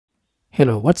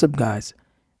Hello, what's up guys?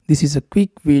 This is a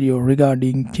quick video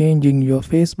regarding changing your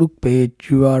Facebook page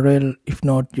URL if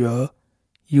not your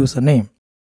username.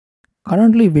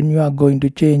 Currently, when you are going to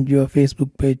change your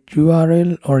Facebook page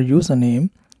URL or username,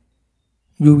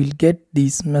 you will get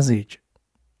this message.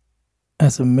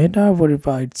 As a Meta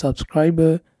verified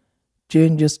subscriber,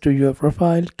 changes to your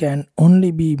profile can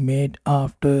only be made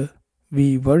after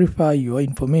we verify your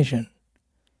information.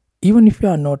 Even if you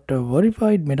are not a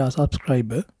verified Meta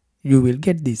subscriber, you will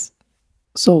get this.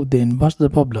 So then what's the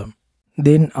problem?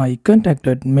 Then I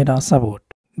contacted Meta support.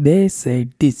 They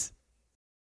said this.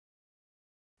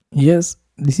 Yes,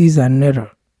 this is an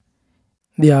error.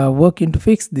 They are working to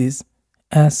fix this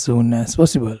as soon as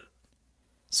possible.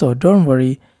 So don't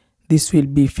worry, this will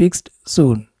be fixed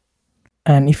soon.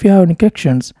 And if you have any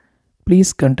questions,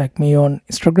 please contact me on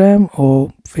Instagram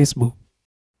or Facebook.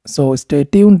 So stay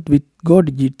tuned with Go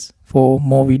Digits for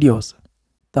more videos.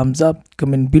 Thumbs up,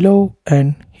 comment below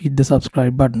and hit the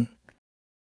subscribe button.